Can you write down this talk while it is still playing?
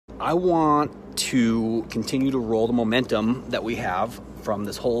I want to continue to roll the momentum that we have from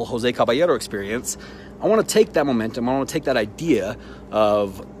this whole Jose Caballero experience. I want to take that momentum, I want to take that idea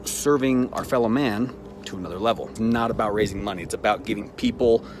of serving our fellow man to another level. It's not about raising money. It's about giving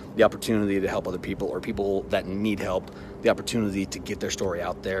people the opportunity to help other people, or people that need help, the opportunity to get their story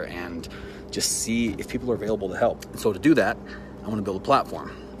out there and just see if people are available to help. And so to do that, I want to build a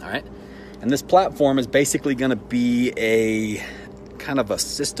platform, all right? And this platform is basically going to be a kind of a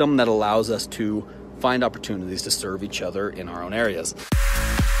system that allows us to find opportunities to serve each other in our own areas.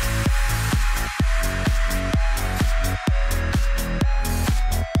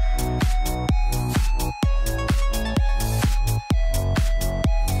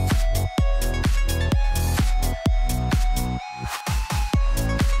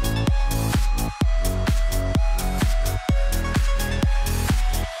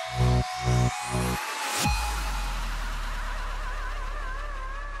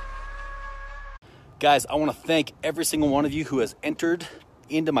 Guys, I want to thank every single one of you who has entered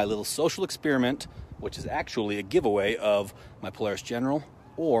into my little social experiment, which is actually a giveaway of my Polaris General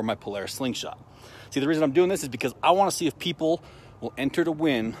or my Polaris Slingshot. See, the reason I'm doing this is because I want to see if people will enter to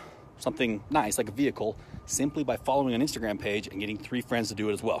win something nice, like a vehicle, simply by following an Instagram page and getting 3 friends to do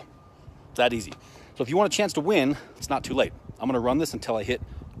it as well. It's that easy. So if you want a chance to win, it's not too late. I'm going to run this until I hit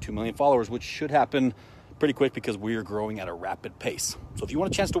 2 million followers, which should happen pretty quick because we are growing at a rapid pace. So if you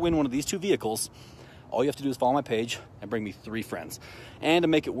want a chance to win one of these 2 vehicles, all you have to do is follow my page and bring me 3 friends. And to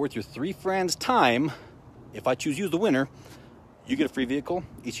make it worth your 3 friends' time, if I choose you as the winner, you get a free vehicle.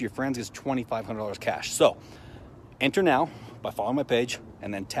 Each of your friends gets $2,500 cash. So enter now by following my page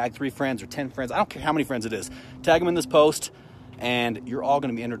and then tag 3 friends or 10 friends. I don't care how many friends it is. Tag them in this post and you're all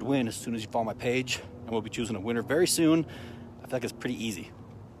going to be entered to win as soon as you follow my page. And we'll be choosing a winner very soon. I feel like it's pretty easy.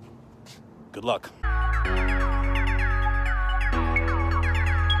 Good luck.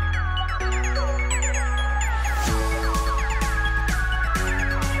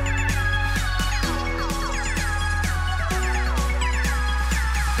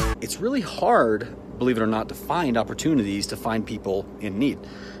 It's really hard, believe it or not, to find opportunities to find people in need.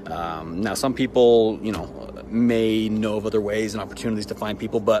 Now, some people, may know of other ways and opportunities to find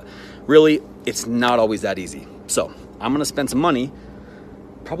people, but really, it's not always that easy. So I'm going to spend some money,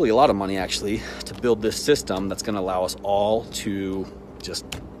 probably a lot of money actually, to build this system that's going to allow us all to just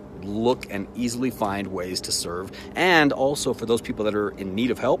look and easily find ways to serve. And also for those people that are in need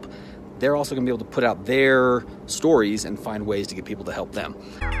of help, they're also going to be able to put out their stories and find ways to get people to help them.